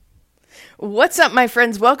What's up, my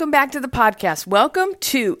friends? Welcome back to the podcast. Welcome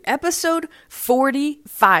to episode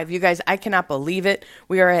 45. You guys, I cannot believe it.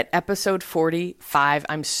 We are at episode 45.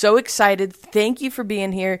 I'm so excited. Thank you for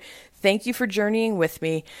being here. Thank you for journeying with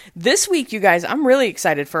me. This week, you guys, I'm really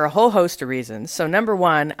excited for a whole host of reasons. So number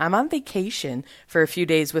one, I'm on vacation for a few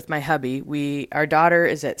days with my hubby. Our daughter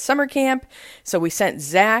is at summer camp. So we sent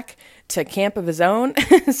Zach to camp of his own.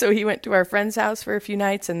 So he went to our friend's house for a few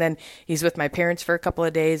nights, and then he's with my parents for a couple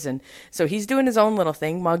of days. And so he's doing his own little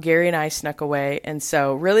thing while Gary and I snuck away. And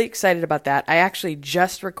so really excited about that. I actually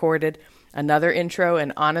just recorded another intro,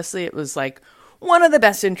 and honestly, it was like one of the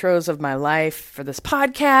best intros of my life for this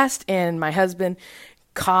podcast. And my husband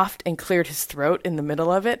coughed and cleared his throat in the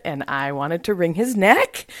middle of it, and I wanted to wring his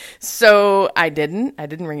neck. So I didn't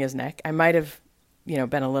wring his neck. I might have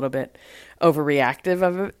been a little bit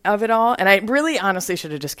overreactive of it all. And I really honestly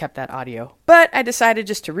should have just kept that audio, but I decided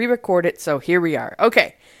just to re-record it. So here we are.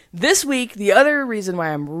 Okay. This week, the other reason why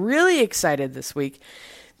I'm really excited this week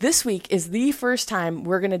is the first time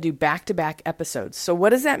we're going to do back-to-back episodes. So what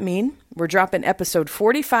does that mean? We're dropping episode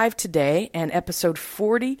 45 today and episode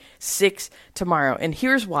 46 tomorrow. And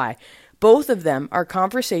here's why. Both of them are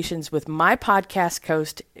conversations with my podcast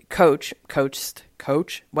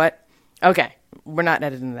coach. What? Okay. We're not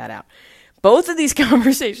editing that out. Both of these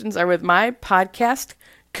conversations are with my podcast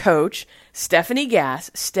coach, Stephanie Gass.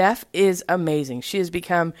 Steph is amazing. She has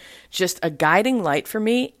become just a guiding light for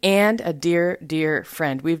me and a dear, dear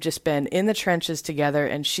friend. We've just been in the trenches together,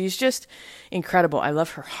 and she's just incredible. I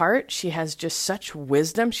love her heart. She has just such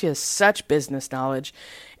wisdom. She has such business knowledge,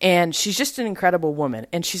 and she's just an incredible woman,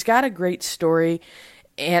 and she's got a great story.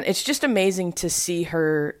 And it's just amazing to see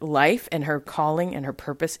her life and her calling and her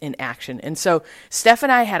purpose in action. And so Steph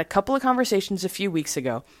and I had a couple of conversations a few weeks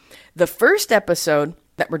ago. The first episode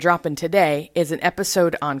that we're dropping today is an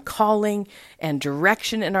episode on calling and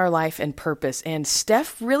direction in our life and purpose. And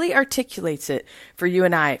Steph really articulates it for you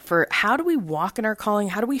and I for how do we walk in our calling?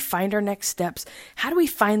 How do we find our next steps? How do we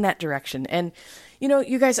find that direction? And,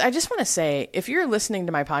 you guys, I just want to say, if you're listening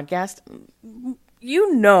to my podcast,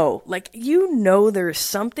 there's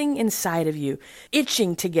something inside of you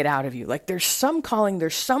itching to get out of you. Like there's some calling,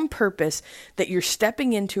 there's some purpose that you're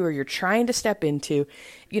stepping into or you're trying to step into.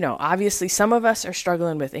 Obviously some of us are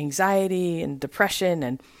struggling with anxiety and depression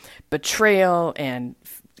and betrayal, and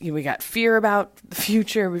we got fear about the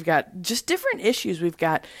future. We've got just different issues. We've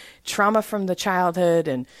got trauma from the childhood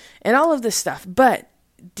and all of this stuff. But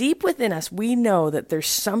deep within us, we know that there's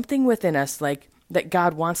something within us that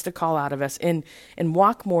God wants to call out of us and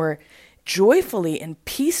walk more joyfully and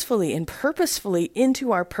peacefully and purposefully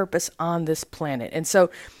into our purpose on this planet. And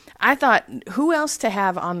so I thought, who else to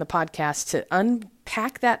have on the podcast to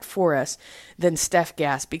unpack that for us than Steph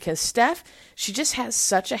Gass? Because Steph, she just has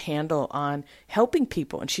such a handle on helping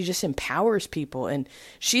people, and she just empowers people. And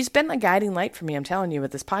she's been a guiding light for me, I'm telling you,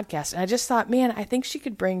 with this podcast. And I just thought, man, I think she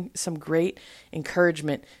could bring some great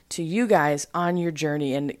encouragement to you guys on your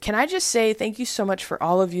journey. And can I just say thank you so much for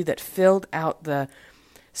all of you that filled out the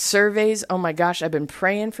surveys. Oh my gosh, I've been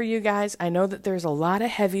praying for you guys. I know that there's a lot of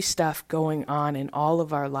heavy stuff going on in all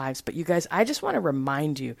of our lives, but you guys, I just want to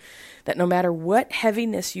remind you that no matter what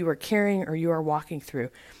heaviness you are carrying or you are walking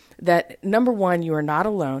through, that number one, you are not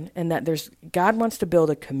alone, and that God wants to build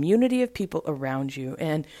a community of people around you.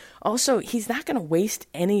 And also, he's not going to waste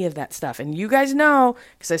any of that stuff. And you guys know,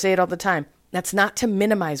 because I say it all the time, that's not to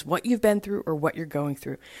minimize what you've been through or what you're going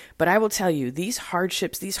through. But I will tell you, these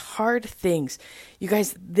hardships, these hard things, you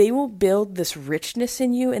guys, they will build this richness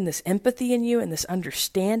in you and this empathy in you and this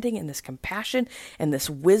understanding and this compassion and this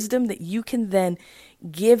wisdom that you can then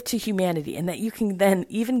give to humanity, and that you can then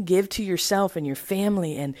even give to yourself and your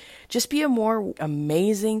family, and just be a more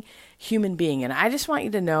amazing human being. And I just want you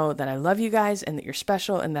to know that I love you guys and that you're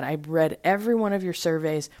special, and that I've read every one of your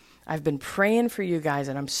surveys. I've been praying for you guys,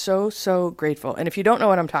 and I'm so, so grateful. And if you don't know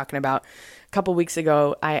what I'm talking about, a couple weeks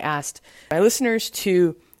ago, I asked my listeners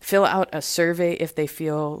to fill out a survey if they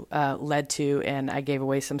feel led to, and I gave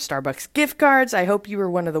away some Starbucks gift cards. I hope you were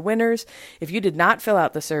one of the winners. If you did not fill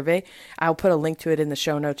out the survey, I'll put a link to it in the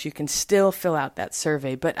show notes. You can still fill out that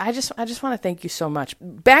survey. But I just want to thank you so much.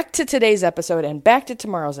 Back to today's episode and back to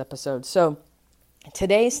tomorrow's episode. So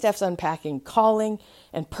today, Steph's unpacking calling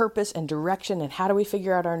and purpose and direction, and how do we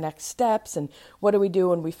figure out our next steps, and what do we do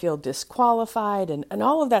when we feel disqualified, and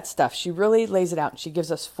all of that stuff. She really lays it out, and she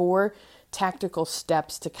gives us 4 tactical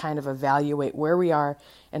steps to kind of evaluate where we are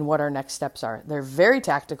and what our next steps are. They're very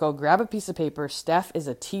tactical. Grab a piece of paper. Steph is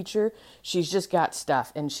a teacher. She's just got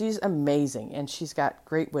stuff, and she's amazing, and she's got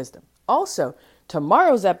great wisdom. Also,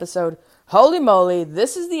 tomorrow's episode, holy moly,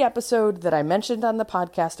 this is the episode that I mentioned on the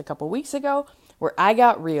podcast a couple weeks ago where I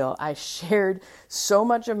got real. I shared so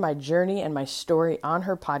much of my journey and my story on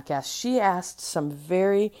her podcast. She asked some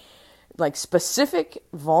very specific,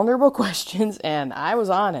 vulnerable questions, and I was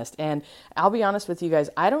honest. And I'll be honest with you guys,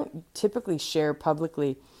 I don't typically share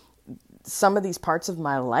publicly some of these parts of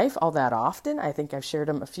my life all that often. I think I've shared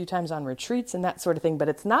them a few times on retreats and that sort of thing, but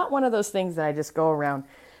it's not one of those things that I just go around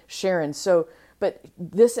sharing. So, but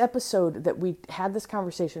this episode that we had this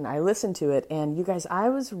conversation, I listened to it, and you guys, I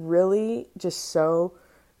was really just so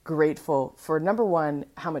grateful for, number one,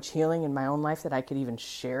 how much healing in my own life that I could even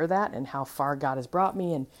share that, and how far God has brought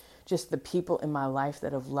me, and just the people in my life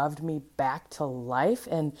that have loved me back to life.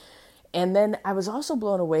 And then I was also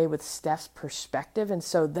blown away with Stef's perspective. And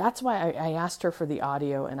so that's why I asked her for the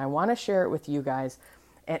audio, and I want to share it with you guys,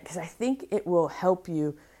 because I think it will help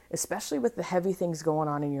you, especially with the heavy things going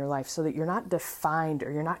on in your life, so that you're not defined,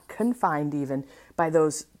 or you're not confined even by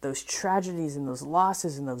those tragedies and those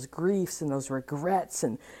losses and those griefs and those regrets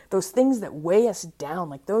and those things that weigh us down.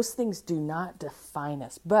 Like, those things do not define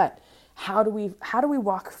us. But how do we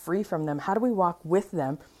walk free from them? How do we walk with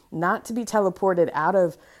them? Not to be teleported out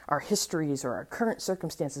of our histories or our current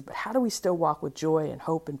circumstances, but how do we still walk with joy and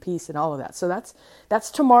hope and peace and all of that? So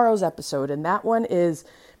that's tomorrow's episode. And that one is,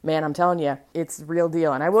 man, I'm telling you, it's real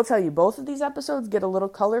deal. And I will tell you, both of these episodes get a little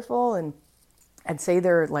colorful, and I'd say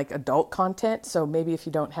they're like adult content. So maybe if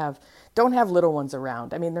you don't have little ones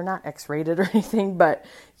around, I mean, they're not X-rated or anything, but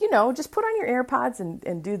just put on your AirPods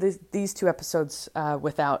and do these two episodes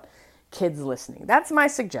without kids listening. That's my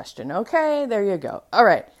suggestion. Okay, there you go. All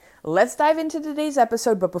right. Let's dive into today's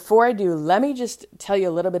episode, but before I do, let me just tell you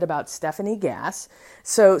a little bit about Stephanie Gass.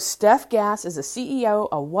 So Steph Gass is a CEO,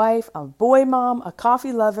 a wife, a boy mom, a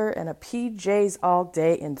coffee lover, and a PJs all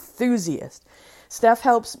day enthusiast. Steph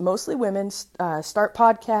helps mostly women start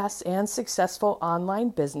podcasts and successful online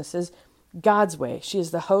businesses God's way. She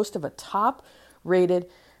is the host of a top-rated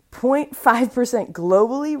 0.5%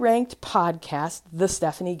 globally ranked podcast, The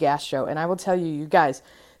Stephanie Gass Show. And I will tell you, you guys,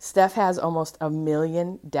 Steph has almost 1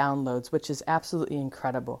 million downloads, which is absolutely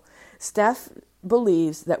incredible. Steph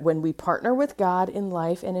believes that when we partner with God in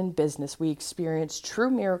life and in business, we experience true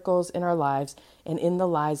miracles in our lives and in the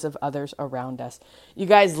lives of others around us. You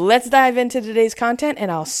guys, let's dive into today's content, and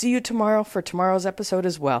I'll see you tomorrow for tomorrow's episode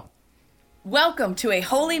as well. Welcome to a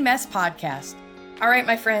Holy Mess podcast. All right,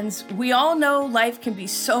 my friends, we all know life can be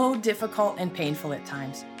so difficult and painful at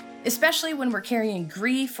times, especially when we're carrying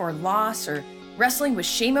grief or loss, or wrestling with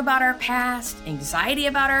shame about our past, anxiety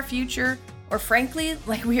about our future, or frankly,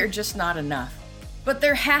 like we are just not enough. But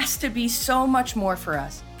there has to be so much more for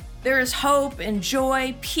us. There is hope and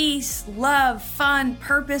joy, peace, love, fun,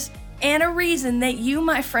 purpose, and a reason that you,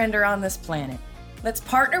 my friend, are on this planet. Let's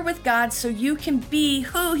partner with God so you can be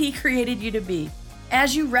who He created you to be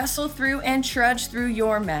as you wrestle through and trudge through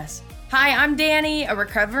your mess. Hi, I'm Danny, a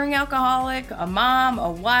recovering alcoholic, a mom, a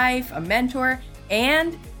wife, a mentor,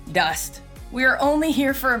 and dust. We are only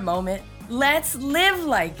here for a moment. Let's live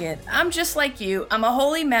like it. I'm just like you. I'm a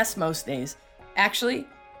holy mess most days. Actually,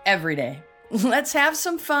 every day. Let's have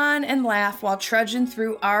some fun and laugh while trudging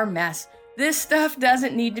through our mess. This stuff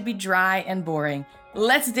doesn't need to be dry and boring.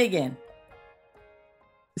 Let's dig in.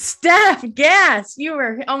 Steph Gass,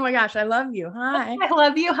 oh my gosh, I love you. Hi. I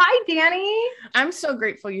love you. Hi, Danny. I'm so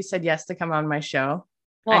grateful you said yes to come on my show.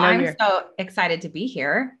 Well, I'm so excited to be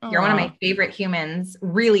here. Aww. You're one of my favorite humans,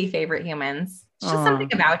 really favorite humans. It's just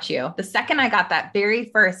something about you. The second I got that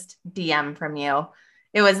very first DM from you,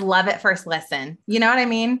 it was love at first listen. You know what I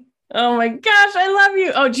mean? Oh my gosh, I love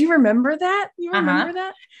you. Oh, do you remember that? You remember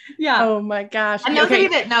that? Yeah. Oh my gosh. And those of you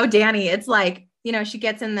that know Danny, it's like, she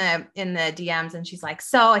gets in the DMs and she's like,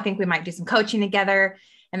 so I think we might do some coaching together.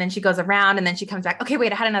 And then she goes around and then she comes back. Okay,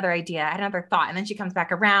 wait, I had another idea. I had another thought. And then she comes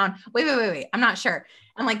back around. Wait. I'm not sure.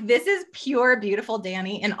 I'm like, this is pure, beautiful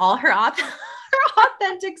Danny. And all her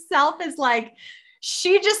authentic self is like,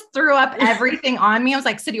 she just threw up everything on me. I was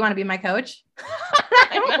like, so do you want to be my coach?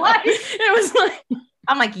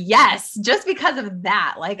 I'm like, yes, just because of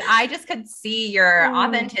that. Like, I just could see your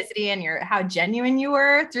authenticity and how genuine you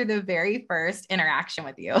were through the very first interaction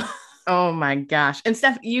with you. Oh my gosh. And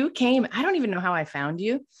Steph, you came, I don't even know how I found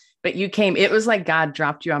you, but you came, it was like God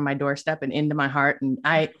dropped you on my doorstep and into my heart. And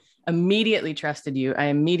I immediately trusted you. I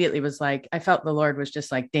immediately was like, I felt the Lord was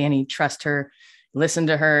just like, Danny, trust her, listen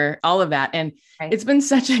to her, all of that. And It's been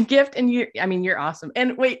such a gift. And you're awesome.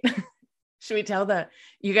 And wait, should we tell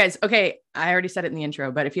you guys, okay, I already said it in the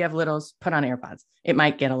intro, but if you have littles, put on AirPods. It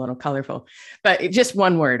might get a little colorful, but just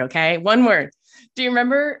one word. Okay. One word. Do you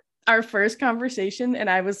remember our first conversation? And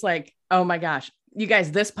I was like, oh my gosh, you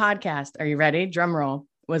guys, this podcast, are you ready? Drum roll,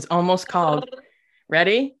 was almost called,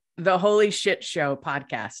 ready? The Holy Shit Show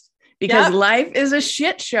podcast, because Yep. life is a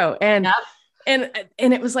shit show. And, Yep.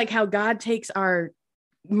 and it was like how God takes our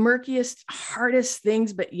murkiest, hardest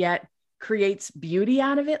things, but yet creates beauty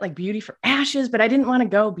out of it, like beauty for ashes. But I didn't want to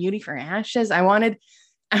go beauty for ashes. I wanted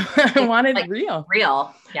Like real.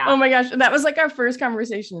 real. Yeah. Oh my gosh. That was like our first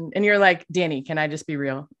conversation. And you're like, Danny, can I just be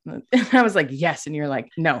real? And I was like, yes. And you're like,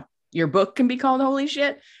 no, your book can be called Holy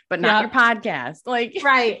Shit, but not your podcast. Like,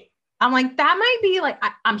 right. I'm like, that might be like,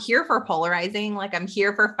 I'm here for polarizing. Like I'm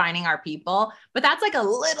here for finding our people, but that's like a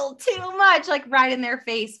little too much, like right in their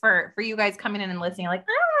face for you guys coming in and listening. Like, I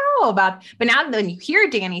don't know about, but now when you hear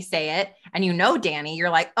Danny say it and you know, Danny, you're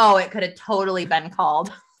like, oh, it could have totally been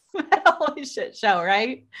called Holy Shit Show.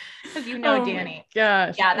 Right. Cause you know, Danny.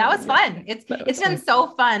 Gosh. Yeah. That was fun. It's been fun.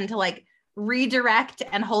 so fun to like redirect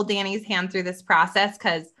and hold Danny's hand through this process.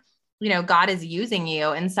 Cause you know, God is using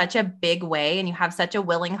you in such a big way and you have such a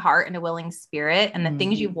willing heart and a willing spirit and the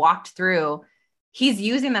things you've walked through, he's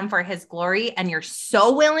using them for his glory. And you're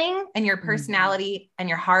so willing and your personality and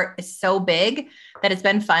your heart is so big that it's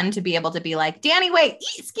been fun to be able to be like, Danny, wait,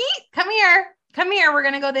 Skeet, come here. We're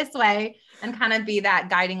going to go this way and kind of be that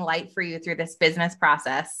guiding light for you through this business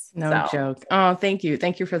process. No joke. Oh, thank you.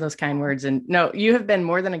 Thank you for those kind words. And no, you have been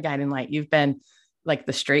more than a guiding light. You've been like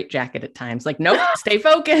the straight jacket at times, like, nope, stay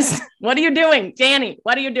focused. What are you doing? Danny,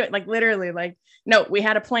 what are you doing? Like literally like, no, we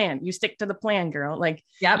had a plan. You stick to the plan, girl. Like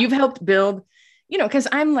you've helped build, you know, cause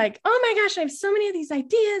I'm like, oh my gosh, I have so many of these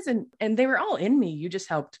ideas and they were all in me. You just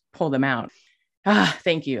helped pull them out.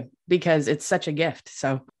 Thank you. Because it's such a gift.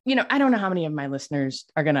 So, you know, I don't know how many of my listeners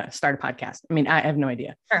are going to start a podcast. I mean, I have no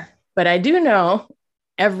idea, but I do know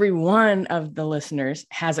every one of the listeners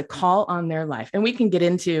has a call on their life and we can get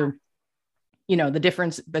into, you know, the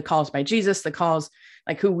difference, the calls by Jesus, the calls,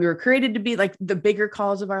 like who we were created to be, like the bigger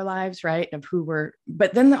calls of our lives, right? Of who we're,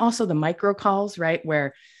 but then also the micro calls, right?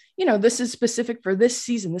 Where, you know, this is specific for this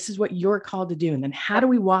season. This is what you're called to do. And then how do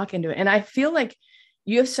we walk into it? And I feel like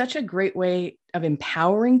you have such a great way of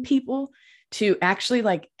empowering people to actually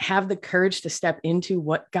like have the courage to step into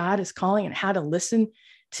what God is calling and how to listen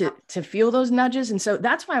to feel those nudges. And so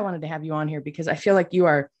that's why I wanted to have you on here, because I feel like you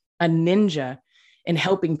are a ninja in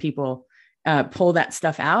helping people pull that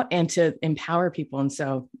stuff out and to empower people. And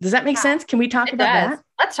so does that make sense? Can we talk about that?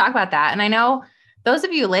 Let's talk about that. And I know those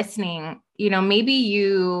of you listening, you know, maybe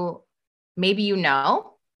you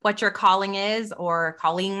know what your calling is or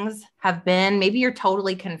callings have been. Maybe you're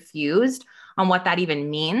totally confused on what that even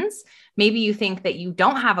means. Maybe you think that you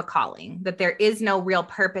don't have a calling, that there is no real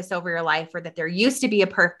purpose over your life, or that there used to be a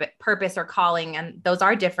purpose or calling. And those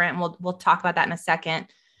are different. We'll talk about that in a second.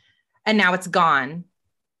 And now it's gone.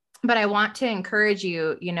 But I want to encourage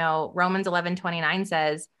you, you know, Romans 11:29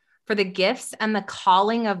 says, for the gifts and the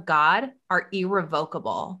calling of God are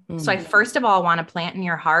irrevocable. So I first of all want to plant in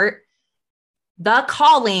your heart, the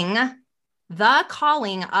calling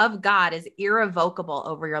of God is irrevocable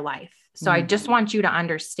over your life. So I just want you to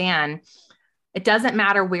understand, it doesn't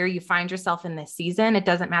matter where you find yourself in this season. It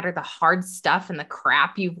doesn't matter the hard stuff and the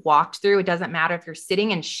crap you've walked through. It doesn't matter if you're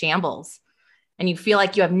sitting in shambles and you feel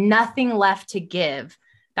like you have nothing left to give.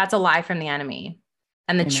 That's a lie from the enemy.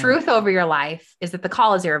 And the truth over your life is that the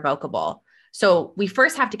call is irrevocable. So we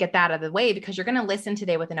first have to get that out of the way, because you're going to listen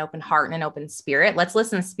today with an open heart and an open spirit. Let's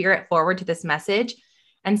listen spirit forward to this message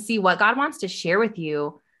and see what God wants to share with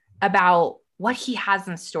you about what he has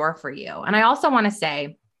in store for you. And I also want to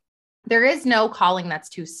say, there is no calling that's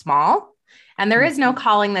too small, and there is no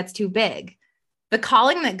calling that's too big. The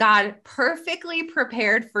calling that God perfectly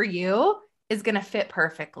prepared for you is going to fit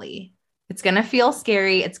perfectly. It's going to feel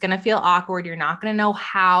scary. It's going to feel awkward. You're not going to know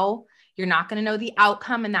how. You're not going to know the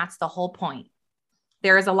outcome. And that's the whole point.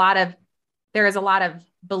 There is a lot of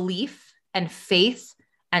belief and faith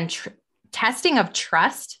and testing of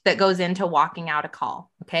trust that goes into walking out a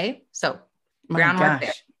call. Okay. So groundwork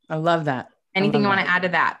there. I love that. Anything you want to add to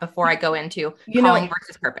that before I go into calling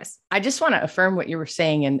versus purpose? I just want to affirm what you were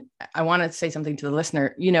saying. And I want to say something to the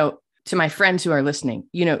listener, you know, to my friends who are listening,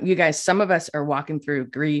 you know, you guys, some of us are walking through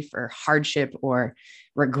grief or hardship or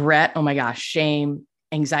regret. Oh my gosh, shame,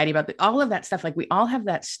 anxiety about all of that stuff. Like we all have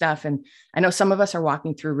that stuff. And I know some of us are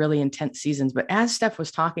walking through really intense seasons, but as Stef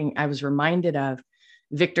was talking, I was reminded of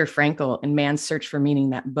Viktor Frankl and Man's Search for Meaning,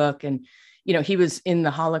 that book. And, you know, he was in the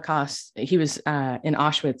Holocaust. He was in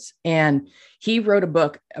Auschwitz, and he wrote a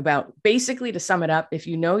book about, basically, to sum it up, if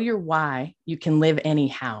you know your why, you can live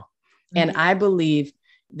anyhow. And I believe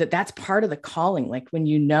that that's part of the calling. Like when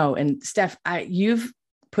you know, and Stef, you've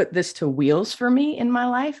put this to wheels for me in my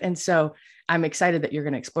life. And so I'm excited that you're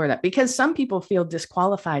going to explore that, because some people feel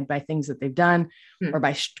disqualified by things that they've done or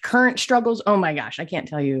by current struggles. Oh my gosh, I can't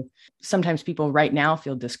tell you. Sometimes people right now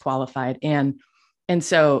feel disqualified. And And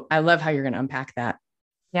so I love how you're going to unpack that.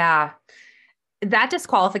 Yeah. That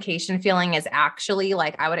disqualification feeling is actually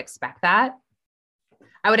like, I would expect that.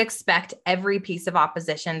 I would expect every piece of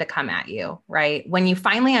opposition to come at you, right? When you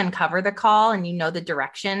finally uncover the call and you know the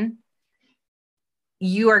direction,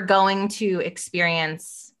 you are going to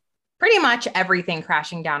experience pretty much everything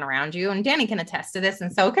crashing down around you. And Danny can attest to this.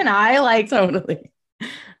 And so can I. Like, totally.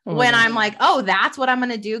 When I'm like, oh, that's what I'm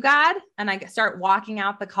going to do, God. And I start walking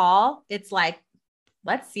out the call. It's like,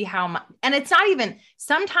 let's see how much, and it's not even,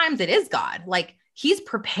 sometimes it is God. Like, he's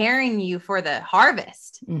preparing you for the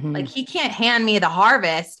harvest. Mm-hmm. Like, he can't hand me the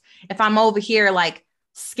harvest if I'm over here, like,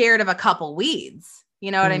 scared of a couple weeds. You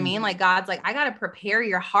know what I mean? Like, God's like, I got to prepare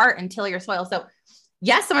your heart and till your soil. So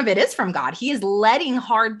yes, some of it is from God. He is letting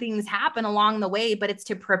hard things happen along the way, but it's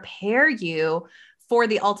to prepare you for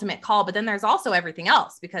the ultimate call. But then there's also everything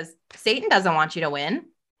else, because Satan doesn't want you to win.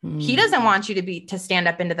 He doesn't want you to stand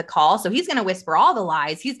up into the call. So he's going to whisper all the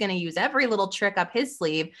lies. He's going to use every little trick up his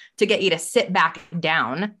sleeve to get you to sit back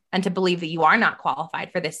down and to believe that you are not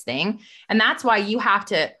qualified for this thing. And that's why you have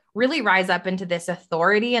to really rise up into this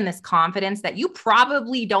authority and this confidence that you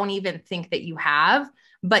probably don't even think that you have,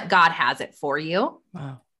 but God has it for you.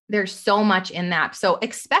 Wow. There's so much in that. So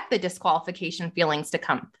expect the disqualification feelings to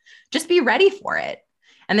come. Just be ready for it.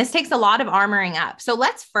 And this takes a lot of armoring up. So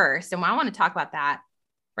let's first, and I want to talk about that.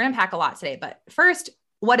 We're going to unpack a lot today, but first,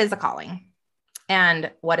 what is a calling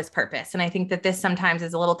and what is purpose? And I think that this sometimes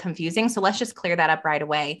is a little confusing. So let's just clear that up right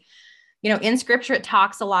away. You know, in scripture, it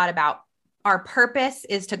talks a lot about our purpose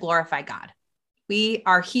is to glorify God. We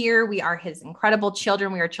are here. We are his incredible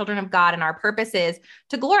children. We are children of God, and our purpose is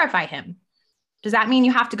to glorify him. Does that mean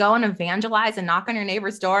you have to go and evangelize and knock on your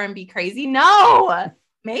neighbor's door and be crazy? No,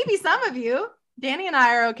 maybe some of you. Danny and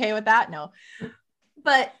I are okay with that. No.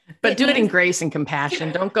 But do it in grace and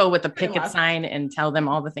compassion. Don't go with a picket sign and tell them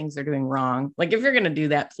all the things they're doing wrong. Like, if you're going to do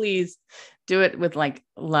that, please do it with like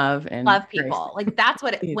love and love people. Like, that's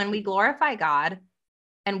what, when we glorify God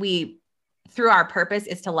and we, through our purpose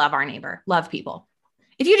is to love our neighbor, love people.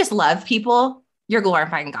 If you just love people, you're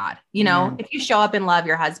glorifying God. You know, if you show up and love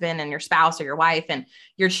your husband and your spouse or your wife and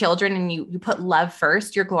your children, and you put love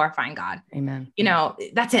first, you're glorifying God. Amen. You know,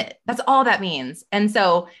 that's it. That's all that means. And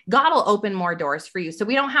so God will open more doors for you. So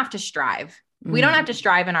we don't have to strive. We don't have to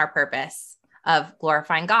strive in our purpose of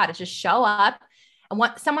glorifying God. It's just show up. And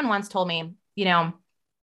what someone once told me, you know,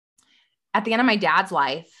 at the end of my dad's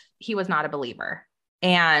life, he was not a believer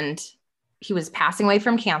and he was passing away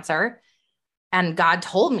from cancer. And God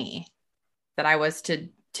told me that I was to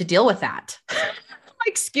deal with that.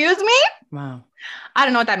 Excuse me? Wow. I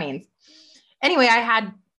don't know what that means. Anyway, I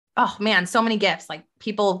had, oh man, so many gifts. Like,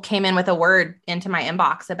 people came in with a word into my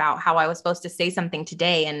inbox about how I was supposed to say something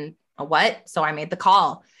today, and a what? So I made the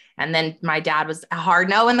call. And then my dad was a hard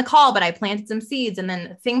no in the call, but I planted some seeds, and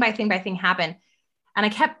then thing by thing happened. And I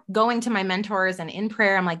kept going to my mentors and in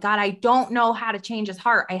prayer. I'm like, God, I don't know how to change his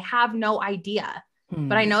heart. I have no idea.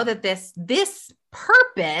 But I know that this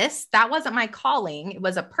purpose, that wasn't my calling. It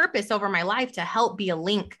was a purpose over my life to help be a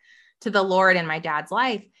link to the Lord in my dad's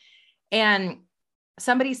life. And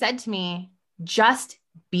somebody said to me, just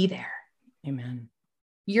be there. Amen.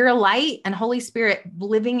 Your light and Holy Spirit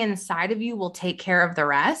living inside of you will take care of the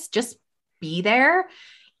rest. Just be there.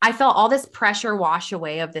 I felt all this pressure wash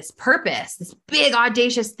away of this purpose, this big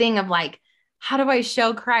audacious thing of like, how do I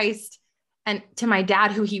show Christ and to my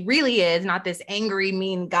dad, who he really is, not this angry,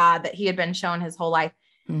 mean God that he had been shown his whole life.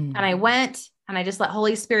 And I went and I just let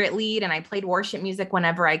Holy Spirit lead, and I played worship music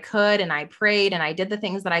whenever I could. And I prayed and I did the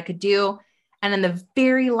things that I could do. And in the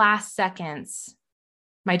very last seconds,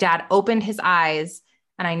 my dad opened his eyes,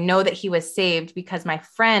 and I know that he was saved because my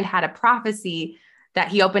friend had a prophecy that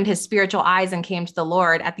he opened his spiritual eyes and came to the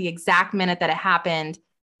Lord at the exact minute that it happened.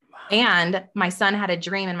 And my son had a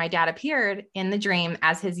dream, and my dad appeared in the dream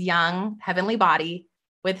as his young heavenly body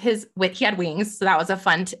he had wings. So that was a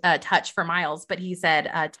fun touch for Miles, but he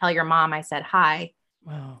said, tell your mom I said hi.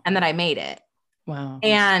 Wow. And that I made it. Wow.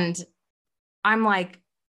 And I'm like,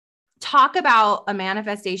 talk about a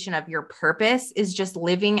manifestation of your purpose is just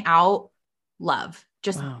living out love,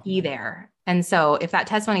 just be there. And so if that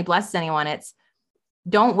testimony blesses anyone, it's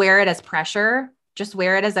don't wear it as pressure, just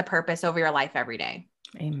wear it as a purpose over your life every day.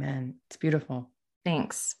 Amen. It's beautiful.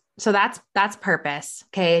 Thanks. So that's purpose.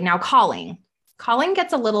 Okay. Now calling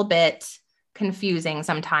gets a little bit confusing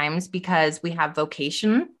sometimes because we have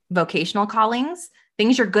vocational callings,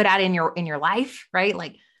 things you're good at in your life, right?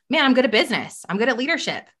 Like, man, I'm good at business. I'm good at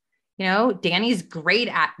leadership. You know, Danny's great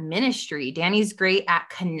at ministry. Danny's great at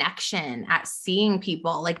connection, at seeing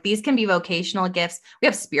people. Like, these can be vocational gifts. We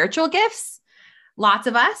have spiritual gifts. Lots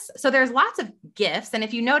of us. So there's lots of gifts. And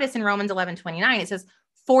if you notice in Romans 11:29, it says,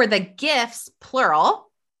 for the gifts,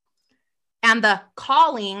 plural, and the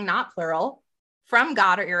calling, not plural, from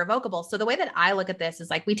God are irrevocable. So the way that I look at this is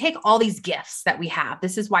like, we take all these gifts that we have.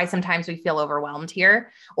 This is why sometimes we feel overwhelmed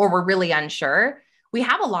here, or we're really unsure. We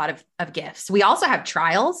have a lot of gifts. We also have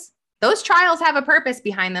trials. Those trials have a purpose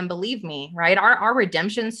behind them. Believe me, right? Our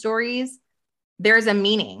redemption stories, there's a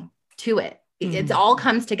meaning to it. It all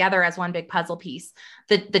comes together as one big puzzle piece.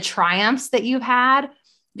 The triumphs that you've had,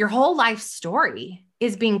 your whole life story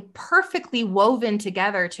is being perfectly woven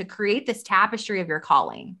together to create this tapestry of your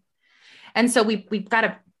calling. And so we've got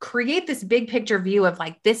to create this big picture view of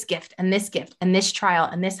like this gift and this trial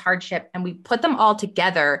and this hardship. And we put them all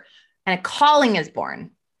together and a calling is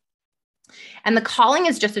born. And the calling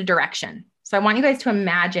is just a direction. So I want you guys to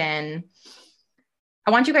imagine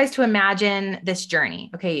this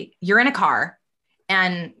journey. Okay. You're in a car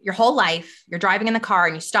and your whole life you're driving in the car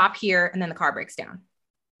and you stop here and then the car breaks down,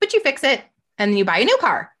 but you fix it and then you buy a new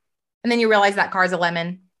car. And then you realize that car is a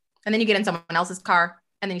lemon. And then you get in someone else's car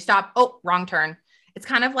and then you stop. Oh, wrong turn. It's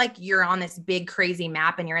kind of like you're on this big, crazy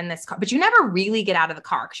map and you're in this car, but you never really get out of the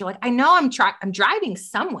car. Cause you're like, I know I'm driving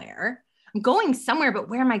somewhere. I'm going somewhere, but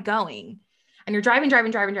where am I going? And you're driving.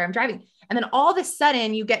 And then all of a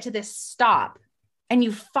sudden you get to this stop and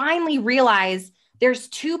you finally realize there's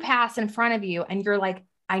two paths in front of you. And you're like,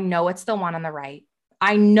 I know it's the one on the right.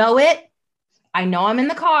 I know it. I know I'm in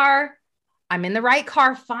the car. I'm in the right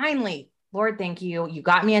car. Finally, Lord, thank you. You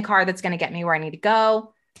got me a car that's going to get me where I need to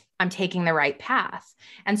go. I'm taking the right path.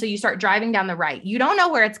 And so you start driving down the right. You don't know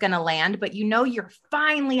where it's going to land, but you know you're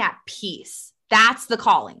finally at peace. That's the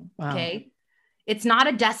calling. Wow. Okay. It's not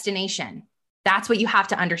a destination. That's what you have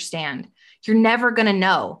to understand. You're never going to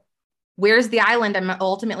know where's the island I'm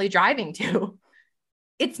ultimately driving to.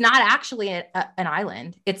 It's not actually an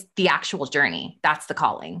island. It's the actual journey. That's the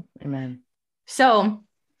calling. Amen. So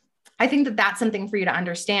I think that that's something for you to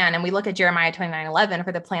understand. And we look at Jeremiah 29:11,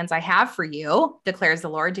 for the plans I have for you, declares the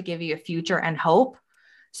Lord, to give you a future and hope.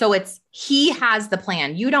 So he has the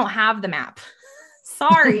plan. You don't have the map.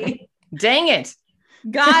 Sorry. Dang it.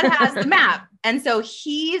 God has the map. And so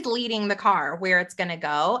he's leading the car where it's going to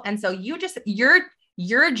go. And so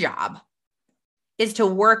your job is to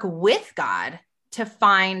work with God to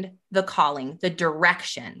find the calling, the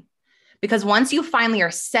direction. Because once you finally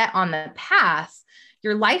are set on the path,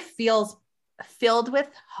 your life feels filled with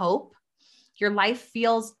hope. Your life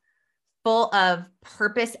feels full of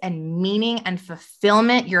purpose and meaning and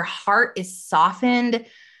fulfillment. Your heart is softened.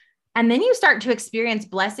 And then you start to experience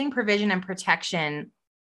blessing, provision, and protection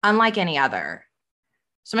unlike any other.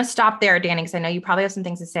 So I'm going to stop there, Danny, because I know you probably have some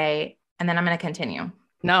things to say, and then I'm going to continue.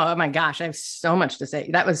 No, oh my gosh, I have so much to say.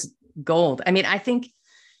 That was gold. I mean, I think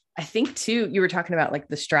too, you were talking about like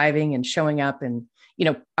the striving and showing up and,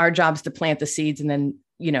 our job's to plant the seeds and then,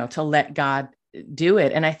 to let God do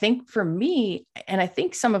it. And I think for me, and I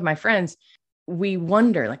think some of my friends, we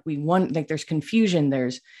wonder, like there's confusion,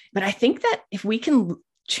 but I think that if we can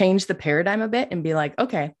change the paradigm a bit and be like,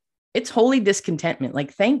 okay, it's holy discontentment.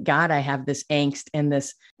 Like, thank God I have this angst and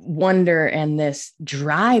this wonder and this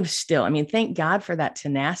drive still. I mean, thank God for that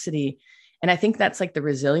tenacity. And I think that's like the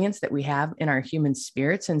resilience that we have in our human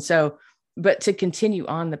spirits. And so, but to continue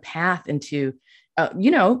on the path and to,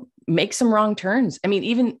 make some wrong turns. I mean,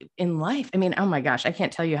 even in life, I mean, oh my gosh, I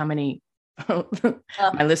can't tell you how many,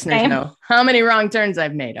 my listeners know how many wrong turns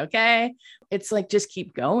I've made. Okay. It's like, just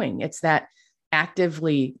keep going. It's that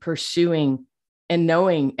actively pursuing and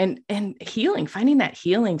knowing and healing, finding that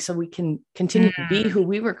healing so we can continue to be who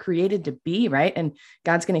we were created to be. Right. And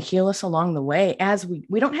God's going to heal us along the way as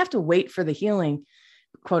we don't have to wait for the healing,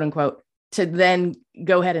 quote unquote, to then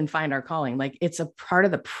go ahead and find our calling. Like, it's a part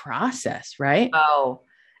of the process. Right. Oh,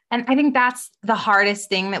 and I think that's the hardest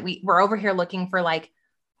thing that we're over here looking for. Like,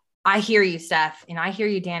 I hear you, Stef, and I hear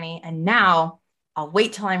you, Danny. And now I'll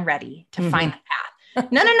wait till I'm ready to find the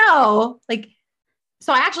path. No. Like,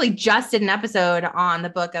 so I actually just did an episode on the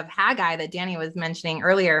book of Haggai that Danny was mentioning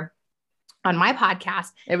earlier on my podcast.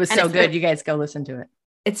 It was so good. You guys go listen to it.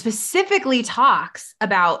 It specifically talks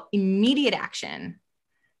about immediate action.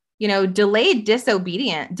 Delayed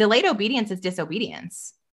obedience is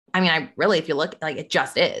disobedience. I mean, if you look, like, it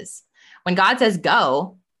just is. When God says,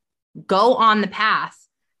 go on the path,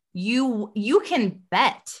 you can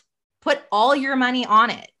bet, put all your money on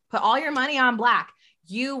it, put all your money on black.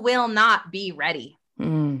 You will not be ready.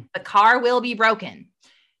 The car will be broken.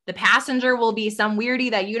 The passenger will be some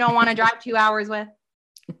weirdie that you don't want to drive 2 hours with.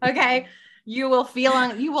 Okay. You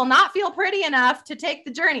will not feel pretty enough to take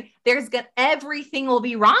the journey. Everything will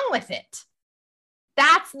be wrong with it.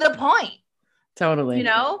 That's the point. Totally.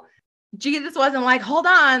 Jesus wasn't like, hold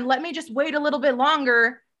on, let me just wait a little bit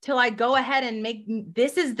longer till I go ahead and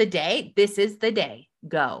this is the day. This is the day.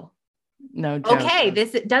 Go. No joke. Okay.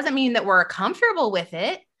 This doesn't mean that we're comfortable with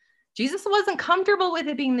it. Jesus wasn't comfortable with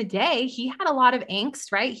it being the day. He had a lot of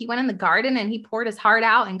angst, right? He went in the garden and he poured his heart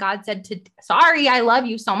out, and God said, sorry, I love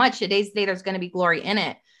you so much. Today's the day there's going to be glory in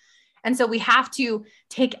it. And so we have to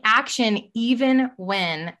take action even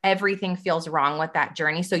when everything feels wrong with that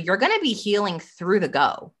journey. So you're going to be healing through the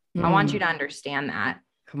go. I want you to understand that.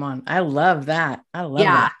 Come on. I love that. I love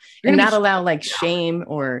that. And not allow like shame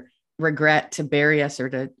or regret to bury us or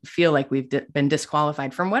to feel like we've been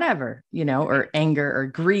disqualified from whatever, or anger or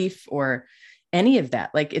grief or any of that.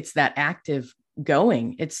 Like it's that active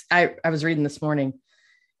going. I was reading this morning,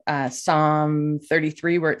 Psalm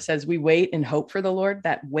 33, where it says, we wait and hope for the Lord.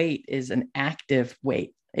 That wait is an active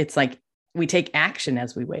wait. It's like we take action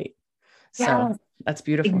as we wait. So that's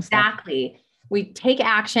beautiful. Exactly. Stuff. We take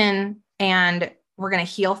action and we're going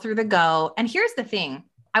to heal through the go. And here's the thing.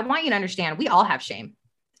 I want you to understand, we all have shame.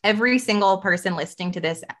 Every single person listening to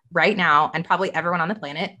this right now, and probably everyone on the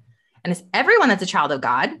planet, and it's everyone that's a child of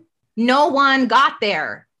God. No one got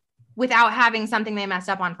there without having something they messed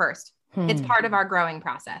up on first. It's part of our growing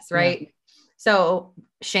process, right? Yeah. So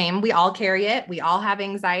shame, we all carry it. We all have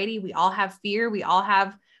anxiety. We all have fear. We all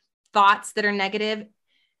have thoughts that are negative.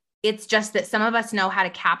 It's just that some of us know how to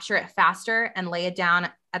capture it faster and lay it down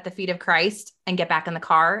at the feet of Christ and get back in the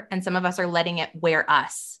car. And some of us are letting it wear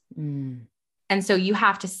us. And so you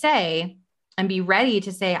have to say and be ready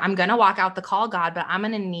to say, I'm going to walk out the call, God, but I'm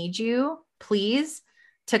going to need you, please,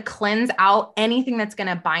 to cleanse out anything that's going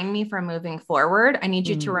to bind me from moving forward. I need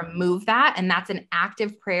you to remove that. And that's an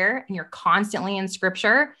active prayer. And you're constantly in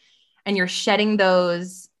scripture and you're shedding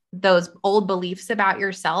those old beliefs about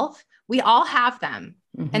yourself. We all have them.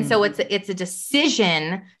 And so it's a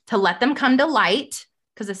decision to let them come to light.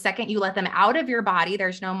 Because the second you let them out of your body,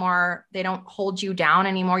 there's no more, they don't hold you down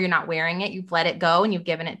anymore. You're not wearing it. You've let it go and you've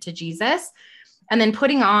given it to Jesus. And then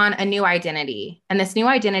putting on a new identity. And this new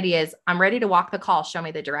identity is, I'm ready to walk the call. Show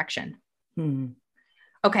me the direction.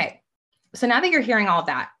 Okay. So now that you're hearing all of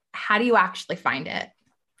that, how do you actually find it?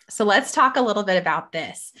 So let's talk a little bit about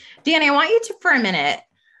this. Danny, I want you to, for a minute,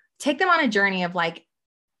 take them on a journey of like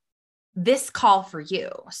this call for you.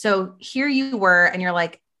 So here you were, and you're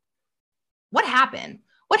like, what happened?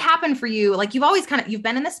 What happened for you? Like you've always you've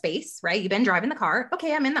been in the space, right? You've been driving the car.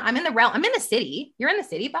 Okay. I'm in the realm. I'm in the city. You're in the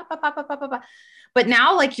city. But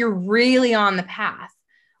now like you're really on the path.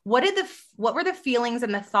 What were the feelings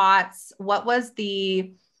and the thoughts? What were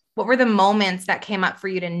the moments that came up for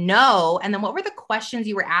you to know? And then what were the questions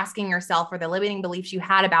you were asking yourself or the limiting beliefs you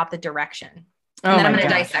had about the direction? And then I'm going to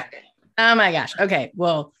dissect it. Oh my gosh. Okay.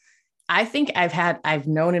 Well, I think I've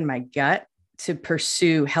known in my gut to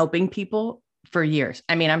pursue helping people for years.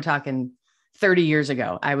 I mean, I'm talking 30 years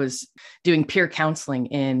ago, I was doing peer counseling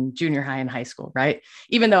in junior high and high school, right?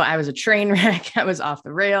 Even though I was a train wreck, I was off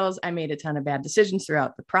the rails. I made a ton of bad decisions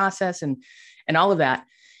throughout the process and all of that.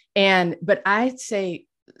 But I'd say,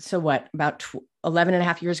 so what, about 11 and a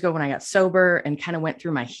half years ago when I got sober and kind of went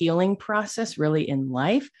through my healing process really in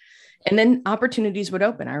life, and then opportunities would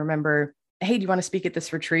open. I remember, hey, do you want to speak at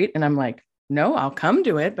this retreat? And I'm like, no, I'll come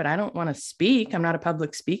to it, but I don't want to speak. I'm not a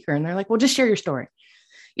public speaker. And they're like, well, just share your story,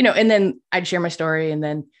 and then I'd share my story. And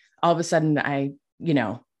then all of a sudden I,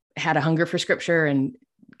 had a hunger for scripture and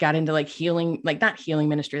got into like healing, like not healing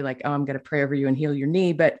ministry, like, oh, I'm going to pray over you and heal your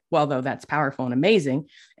knee. But well, though that's powerful and amazing.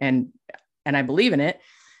 And I believe in it,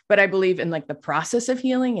 but I believe in like the process of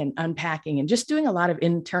healing and unpacking and just doing a lot of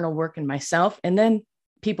internal work in myself. And then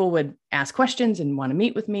people would ask questions and want to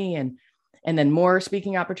meet with me, and then more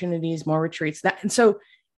speaking opportunities, more retreats. And so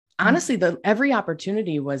honestly, every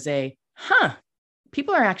opportunity was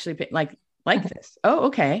people are actually like this. Oh,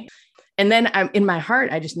 okay. And then in my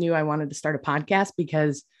heart, I just knew I wanted to start a podcast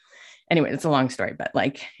because anyway, it's a long story, but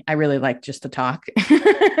like, I really like just to talk.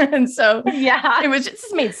 And so it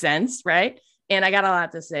just made sense. Right. And I got a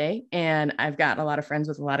lot to say, and I've got a lot of friends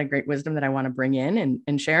with a lot of great wisdom that I want to bring in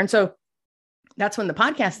and share. And so that's when the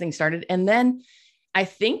podcast thing started. And then I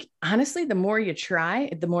think, honestly, the more you try,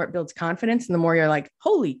 the more it builds confidence, and the more you're like,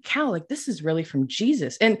 holy cow, like this is really from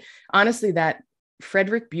Jesus. And honestly, that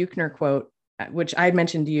Frederick Buechner quote, which I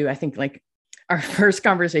mentioned to you, I think like our first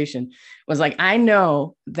conversation was like, I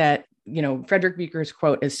know that, Frederick Buechner's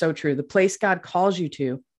quote is so true. The place God calls you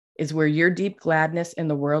to is where your deep gladness and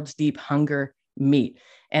the world's deep hunger meet.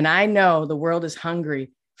 And I know the world is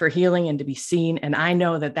hungry for healing and to be seen. And I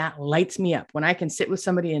know that lights me up when I can sit with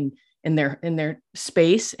somebody in their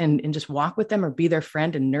space and just walk with them or be their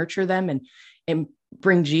friend and nurture them and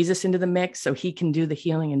bring Jesus into the mix so he can do the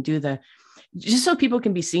healing and do the just so people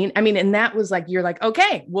can be seen. I mean, and that was like, you're like,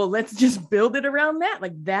 okay, well, let's just build it around that.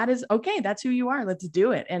 Like, that is okay. That's who you are. Let's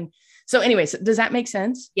do it. And so anyways, does that make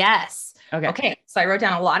sense? Yes. Okay. Okay. So I wrote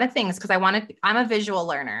down a lot of things because I'm a visual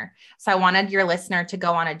learner. So I wanted your listener to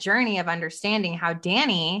go on a journey of understanding how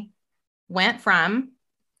Danny went from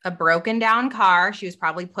a broken down car. She was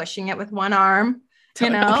probably pushing it with one arm. You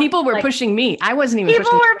know, people were pushing me. I wasn't even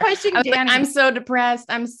people were pushing Danny. Like, I'm so depressed.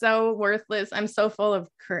 I'm so worthless. I'm so full of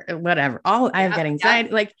whatever. I have got anxiety.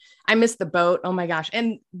 Like, I missed the boat. Oh my gosh.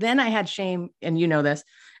 And then I had shame. And you know this,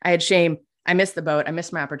 I had shame. I missed the boat. I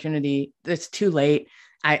missed my opportunity. It's too late.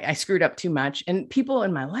 I screwed up too much. And people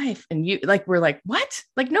in my life and you like, were like, what?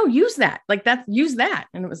 Like, no, use that. Like use that.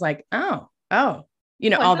 And it was like, oh, you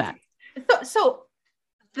know, all that. So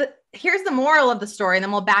here's the moral of the story, and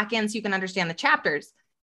then we'll back in so you can understand the chapters.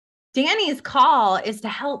 Danny's call is to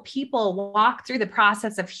help people walk through the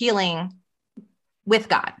process of healing with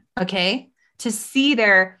God. Okay. To see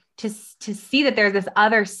that there's this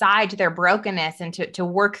other side to their brokenness, and to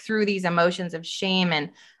work through these emotions of shame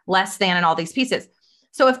and less than and all these pieces.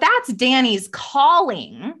 So if that's Danny's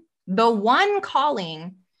calling, the one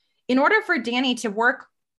calling, in order for Danny to work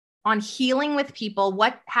on healing with people,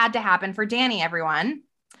 what had to happen for Danny, everyone?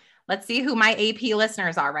 Let's see who my AP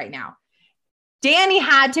listeners are right now. Danny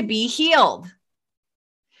had to be healed.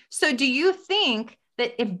 So do you think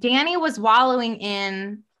that if Danny was wallowing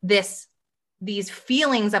in these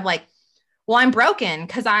feelings of like, well, I'm broken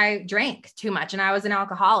because I drank too much and I was an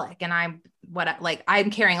alcoholic and I'm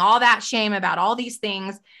carrying all that shame about all these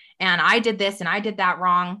things and I did this and I did that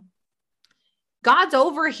wrong. God's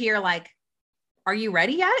over here like, are you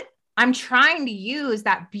ready yet? I'm trying to use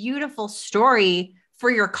that beautiful story for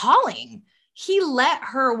your calling. He let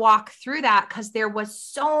her walk through that because there was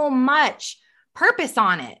so much purpose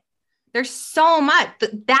on it. There's so much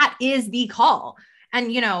that is the call.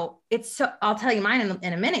 And, you know, I'll tell you mine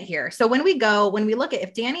in a minute here. So when we look at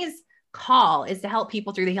if Danny's call is to help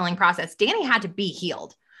people through the healing process, Danny had to be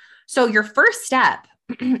healed. So your first step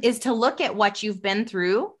is to look at what you've been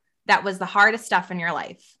through. That was the hardest stuff in your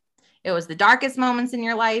life. It was the darkest moments in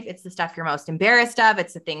your life. It's the stuff you're most embarrassed of.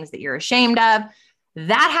 It's the things that you're ashamed of.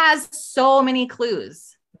 That has so many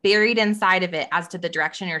clues buried inside of it as to the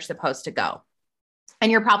direction you're supposed to go. And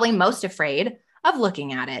you're probably most afraid of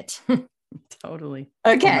looking at it. Totally.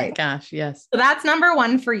 Okay. Oh my gosh. Yes. So that's number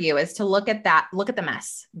one for you, is to look at the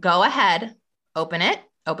mess. Go ahead, open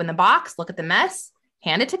the box, look at the mess,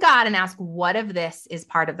 hand it to God and ask, what of this is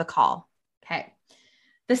part of the call? Okay.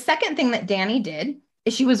 The second thing that Danny did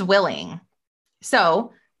is she was willing.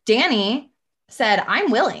 So Danny said, I'm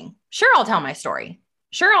willing. Sure, I'll tell my story.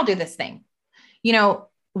 Sure, I'll do this thing. You know,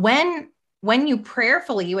 when you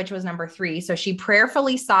prayerfully, which was number 3, so she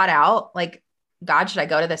prayerfully sought out, like, God, should I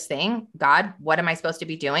go to this thing? God, what am I supposed to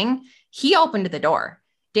be doing? He opened the door.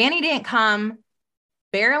 Danny didn't come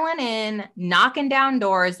barreling in, knocking down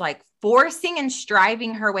doors, like forcing and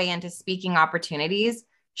striving her way into speaking opportunities.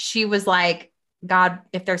 She was like, God,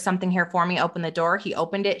 if there's something here for me, open the door. He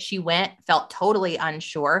opened it. She went, felt totally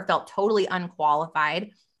unsure, felt totally unqualified,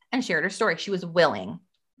 and shared her story. She was willing.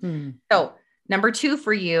 So number 2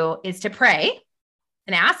 for you is to pray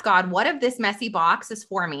and ask God, what of this messy box is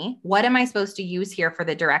for me? What am I supposed to use here for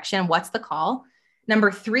the direction? What's the call?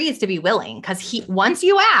 Number 3 is to be willing, because once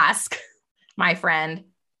you ask, my friend,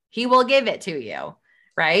 he will give it to you,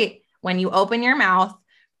 right? When you open your mouth,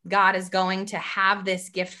 God is going to have this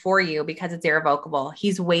gift for you because it's irrevocable.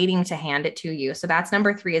 He's waiting to hand it to you. So that's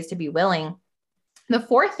number 3, is to be willing. The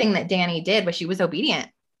 4th thing that Danny did was she was obedient.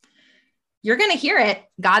 You're going to hear it.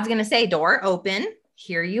 God's going to say, door open.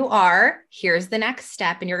 Here you are. Here's the next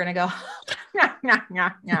step. And you're going to go,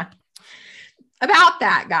 yeah. About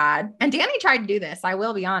that, God. And Danny tried to do this. I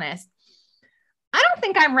will be honest. I don't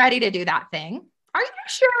think I'm ready to do that thing. Are you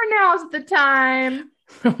sure now's the time?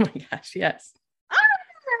 Oh my gosh. Yes.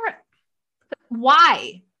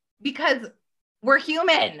 Why? Because we're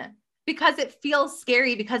human, because it feels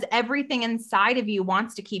scary, because everything inside of you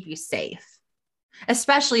wants to keep you safe,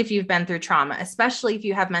 especially if you've been through trauma, especially if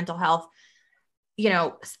you have mental health,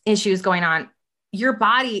 issues going on. Your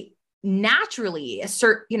body naturally,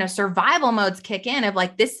 survival modes kick in of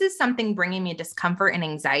like, this is something bringing me discomfort and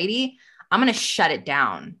anxiety. I'm going to shut it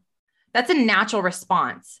down. That's a natural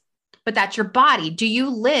response, but that's your body. Do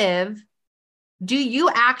you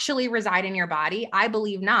actually reside in your body? I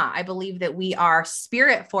believe not. I believe that we are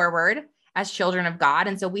spirit forward as children of God.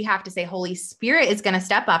 And so we have to say, Holy Spirit is going to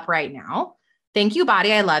step up right now. Thank you,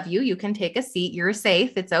 body. I love you. You can take a seat. You're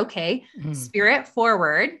safe. It's okay. Spirit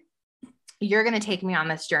forward. you're going to take me on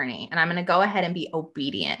this journey and I'm going to go ahead and be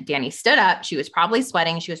obedient. Danny stood up. She was probably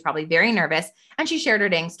sweating. She was probably very nervous, and she shared her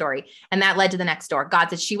dang story. And that led to the next door. God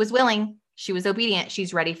said she was willing. She was obedient.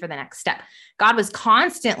 She's ready for the next step. God was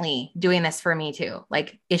constantly doing this for me too.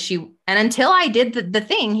 Like, and until I did the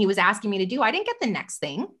thing he was asking me to do, I didn't get the next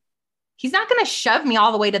thing. He's not going to shove me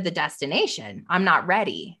all the way to the destination. I'm not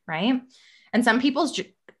ready. Right. And some people's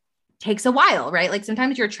takes a while, right? Like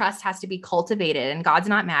sometimes your trust has to be cultivated, and God's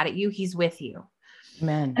not mad at you. He's with you.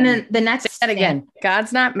 Amen. And then the next Say that again,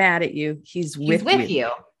 God's not mad at you. He's with you.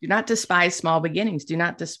 Do not despise small beginnings. Do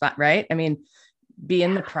not despise, right? I mean, be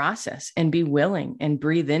in the process and be willing and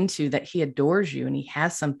breathe into that he adores you and he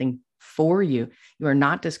has something for you. You are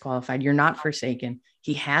not disqualified. You're not forsaken.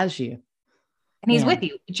 He has you. And he's with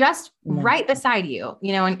you, just right beside you,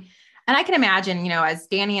 and I can imagine, as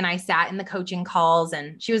Danny and I sat in the coaching calls,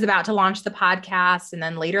 and she was about to launch the podcast and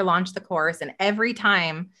then later launch the course. And every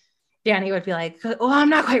time Danny would be like, oh, I'm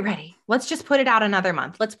not quite ready. Let's just put it out another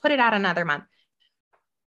month. Let's put it out another month.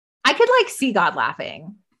 I could see God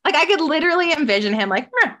laughing. Like I could literally envision him like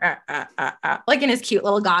in his cute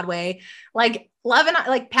little God way, like loving,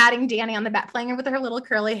 like patting Danny on the back, playing with her little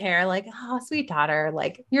curly hair. Like, oh, sweet daughter.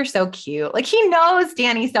 Like, you're so cute. Like he knows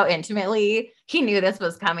Danny so intimately. He knew this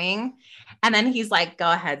was coming. And then he's like,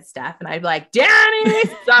 go ahead, Steph. And I'd be like, Danny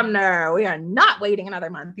Sumner, we are not waiting another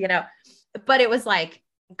month, but it was like,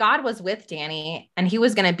 God was with Danny and he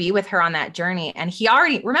was going to be with her on that journey. And he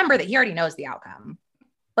already knows the outcome.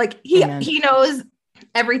 Like he knows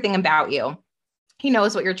everything about you. He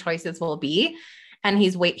knows what your choices will be. And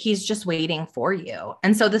he's just waiting for you.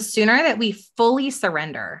 And so the sooner that we fully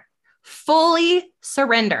surrender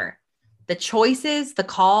the choices, the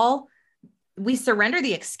call, we surrender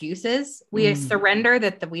the excuses, we surrender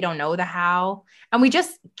that we don't know the how, and we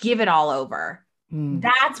just give it all over.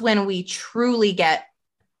 That's when we truly get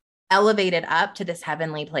elevated up to this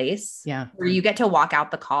heavenly place where you get to walk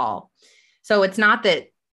out the call. So it's not that,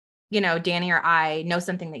 Danny or I know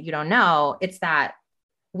something that you don't know. It's that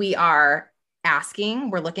we are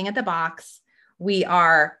asking, we're looking at the box, we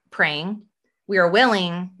are praying, we are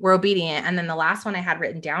willing, we're obedient. And then the last one I had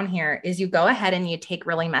written down here is you go ahead and you take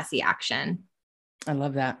really messy action. I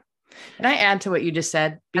love that. Can I add to what you just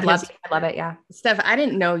said? Because I love it. Yeah. Steph, I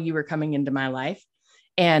didn't know you were coming into my life.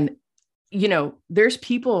 And, there's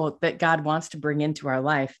people that God wants to bring into our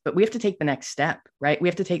life, but we have to take the next step, right? We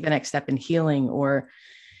have to take the next step in healing or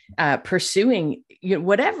pursuing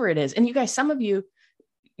whatever it is. And you guys, some of you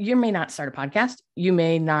may not start a podcast. You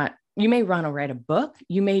may want to write a book.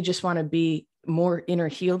 You may just want to be more inner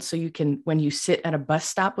healed. So you can, when you sit at a bus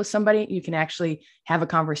stop with somebody, you can actually have a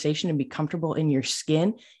conversation and be comfortable in your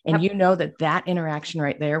skin. And that interaction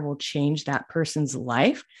right there will change that person's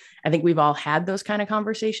life. I think we've all had those kind of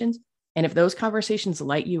conversations. And if those conversations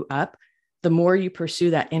light you up, the more you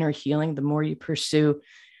pursue that inner healing, the more you pursue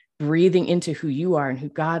breathing into who you are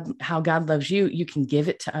and how God loves you, you can give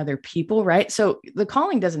it to other people. Right. So the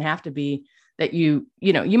calling doesn't have to be that you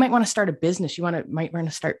might want to start a business. Might want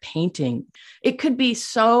to start painting. It could be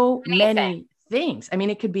so many things. I mean,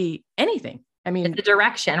 it could be anything. I mean, it's a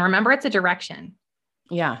direction. Remember, it's a direction.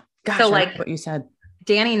 Yeah. Gosh, so like what you said,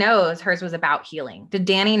 Danny knows hers was about healing. Did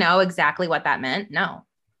Danny know exactly what that meant? No,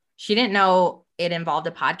 she didn't know it involved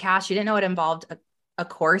a podcast. She didn't know it involved a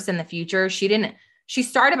course in the future. She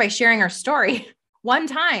started by sharing her story one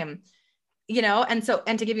time, and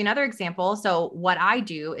to give you another example. So what I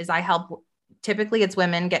do is I help, typically it's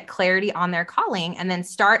women, get clarity on their calling and then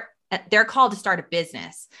they're called to start a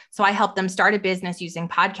business. So I help them start a business using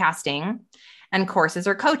podcasting and courses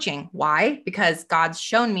or coaching. Why? Because God's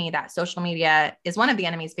shown me that social media is one of the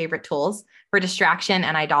enemy's favorite tools for distraction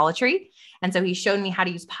and idolatry. And so he showed me how to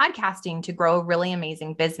use podcasting to grow a really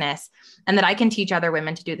amazing business, and that I can teach other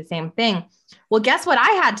women to do the same thing. Well, guess what I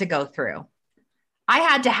had to go through? I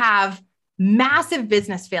had to have massive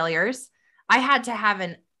business failures. I had to have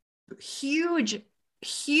an humongous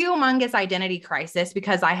identity crisis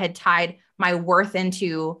because I had tied my worth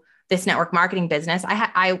into this network marketing business.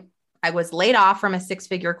 I was laid off from a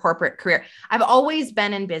 6-figure corporate career. I've always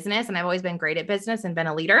been in business and I've always been great at business and been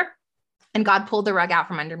a leader. And God pulled the rug out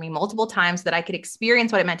from under me multiple times so that I could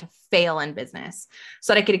experience what it meant to fail in business,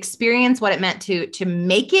 so that I could experience what it meant to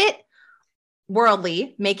make it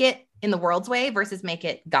worldly, make it in the world's way versus make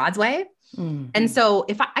it God's way. Mm-hmm. And so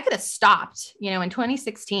if I could have stopped, in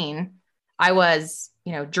 2016, I was,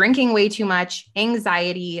 drinking way too much,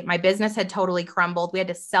 anxiety. My business had totally crumbled. We had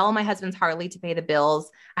to sell my husband's Harley to pay the bills.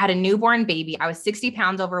 I had a newborn baby. I was 60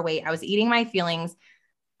 pounds overweight. I was eating my feelings.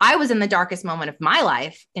 I was in the darkest moment of my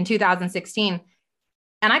life in 2016,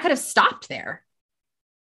 and I could have stopped there.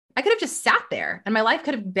 I could have just sat there and my life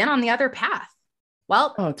could have been on the other path.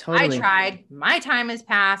 Well, Oh, I totally. tried. My time has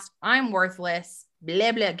passed. I'm worthless.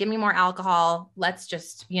 Blah, blah. Give me more alcohol. Let's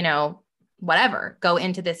just, whatever, go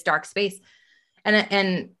into this dark space.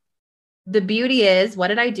 And the beauty is, what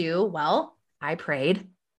did I do? Well, I prayed.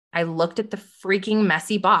 I looked at the freaking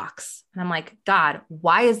messy box and I'm like, God,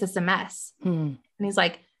 why is this a mess? And he's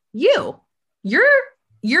like, you're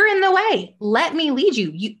in the way. Let me lead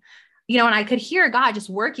you. And I could hear God just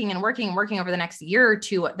working and working and working over the next year or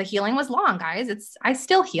two. The healing was long, guys. I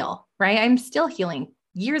still heal, right? I'm still healing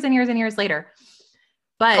years and years and years later.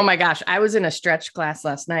 But oh my gosh, I was in a stretch class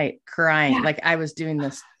last night crying. Yeah. Like I was doing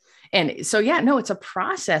this. And so, yeah, no, it's a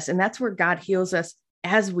process. And that's where God heals us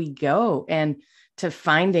as we go, and to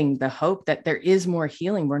finding the hope that there is more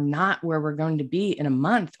healing. We're not where we're going to be in a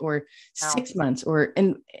month or 6 months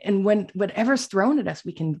and when whatever's thrown at us,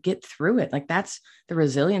 we can get through it. Like that's the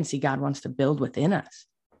resiliency God wants to build within us.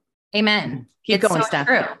 Amen. Keep going, Stef.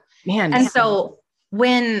 True. Man. And so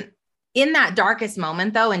when in that darkest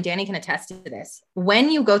moment though, and Danny can attest to this,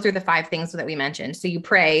 when you go through the 5 things that we mentioned, so you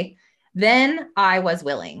pray, then I was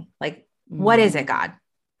willing, like, what is it, God?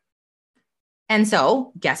 And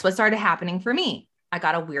so guess what started happening for me? I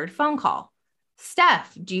got a weird phone call. Stef,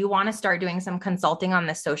 do you want to start doing some consulting on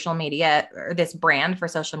this social media or this brand for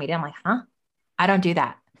social media? I'm like, huh? I don't do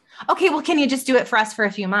that. Okay, well, can you just do it for us for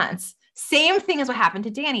a few months? Same thing as what happened to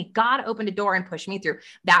Danny. God opened a door and pushed me through.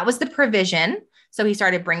 That was the provision. So he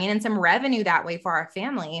started bringing in some revenue that way for our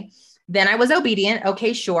family. Then I was obedient.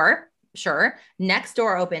 Okay, sure. Next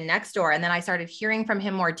door open, next door. And then I started hearing from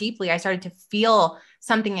him more deeply. I started to feel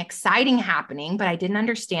something exciting happening, but I didn't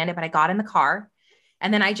understand it. But I got in the car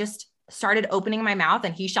and then I just started opening my mouth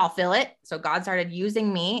and he shall fill it. So God started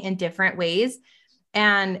using me in different ways.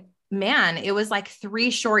 And man, it was like 3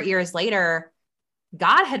 short years later,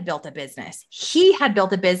 God had built a business. He had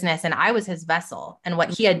built a business and I was his vessel. And what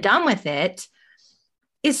he had done with it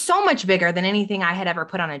is so much bigger than anything I had ever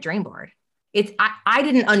put on a dream board. I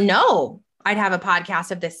didn't know I'd have a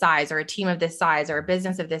podcast of this size or a team of this size or a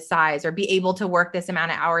business of this size or be able to work this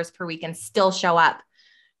amount of hours per week and still show up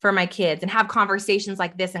for my kids and have conversations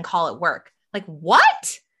like this and call it work. Like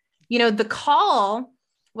what? The call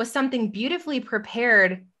was something beautifully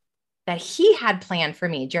prepared that he had planned for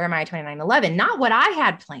me, Jeremiah 29:11, not what I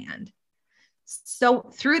had planned.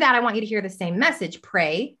 So through that, I want you to hear the same message: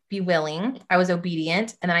 pray, be willing. I was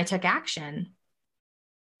obedient, and then I took action.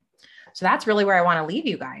 So that's really where I want to leave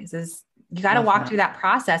you guys is you got to walk through that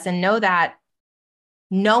process and know that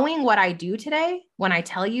knowing what I do today, when I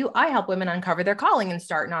tell you I help women uncover their calling and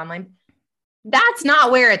start an online, that's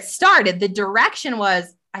not where it started. The direction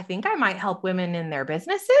was, I think I might help women in their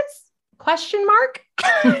businesses? ?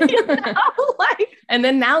 And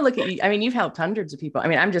then now look at you. I mean, you've helped hundreds of people. I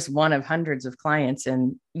mean, I'm just one of hundreds of clients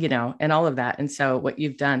and, and all of that. And so what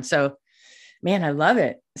you've done. So man, I love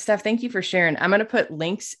it. Stef, thank you for sharing. I'm going to put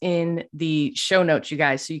links in the show notes, you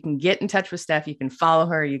guys, so you can get in touch with Stef. You can follow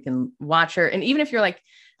her, you can watch her. And even if you're like,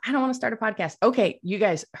 I don't want to start a podcast. Okay, you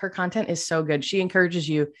guys, her content is so good. She encourages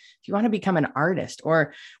you, if you want to become an artist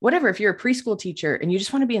or whatever, if you're a preschool teacher and you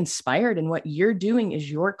just want to be inspired and what you're doing is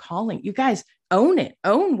your calling, you guys own it,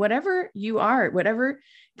 own whatever you are, whatever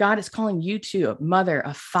God is calling you to, a mother,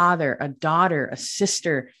 a father, a daughter, a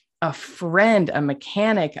sister, a friend, a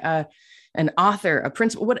mechanic, an author, a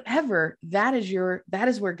principal, whatever, that is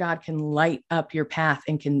where God can light up your path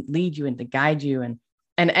and can lead you and to guide you. And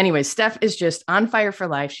anyway, Stef is just on fire for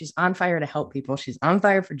life. She's on fire to help people. She's on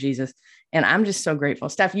fire for Jesus. And I'm just so grateful.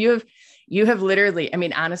 Stef, you have literally, I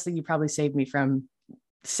mean, honestly, you probably saved me from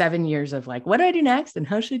 7 years of like, what do I do next? And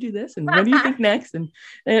how should I do this? And what do you think next? And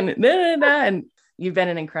you've been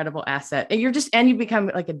an incredible asset, and you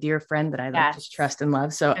become like a dear friend that I like just trust and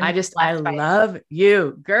love. So I love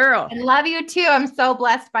you, girl. I love you too. I'm so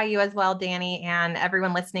blessed by you as well, Danny, and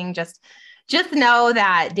everyone listening. Just know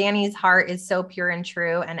that Danny's heart is so pure and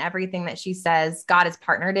true, and everything that she says, God is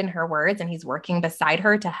partnered in her words and he's working beside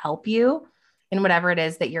her to help you in whatever it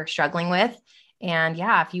is that you're struggling with. And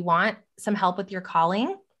yeah, if you want some help with your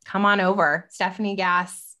calling, come on over. Stephanie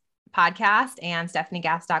Gass podcast and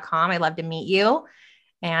stephaniegass.com. I'd love to meet you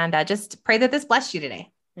and just pray that this blessed you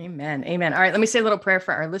today. Amen. Amen. All right. Let me say a little prayer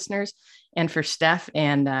for our listeners and for Stef,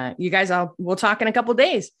 and you guys, we'll talk in a couple of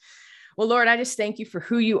days. Well, Lord, I just thank you for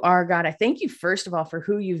who you are, God. I thank you, first of all, for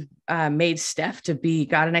who you've made Stef to be,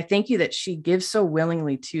 God. And I thank you that she gives so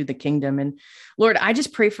willingly to the kingdom. And Lord, I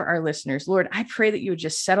just pray for our listeners. Lord, I pray that you would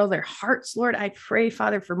just settle their hearts. Lord, I pray,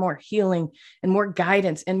 Father, for more healing and more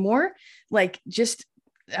guidance and more like just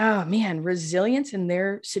oh man, resilience in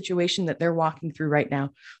their situation that they're walking through right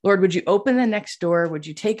now. Lord, would you open the next door? Would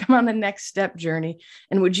you take them on the next step journey?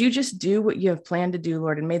 And would you just do what you have planned to do,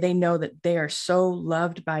 Lord? And may they know that they are so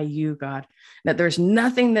loved by you, God, that there's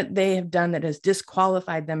nothing that they have done that has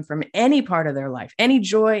disqualified them from any part of their life, any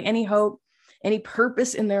joy, any hope, any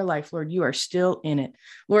purpose in their life. Lord, you are still in it.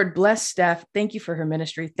 Lord, bless Stef. Thank you for her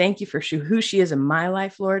ministry. Thank you for who she is in my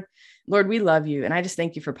life, Lord. Lord, we love you. And I just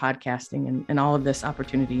thank you for podcasting and all of this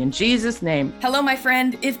opportunity in Jesus' name. Hello, my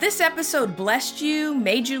friend. If this episode blessed you,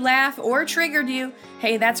 made you laugh, or triggered you,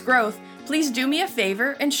 hey, that's growth. Please do me a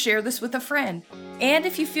favor and share this with a friend. And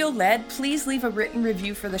if you feel led, please leave a written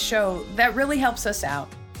review for the show. That really helps us out.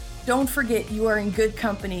 Don't forget, you are in good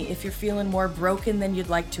company if you're feeling more broken than you'd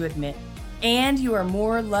like to admit. And you are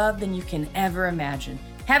more loved than you can ever imagine.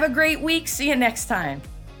 Have a great week. See you next time.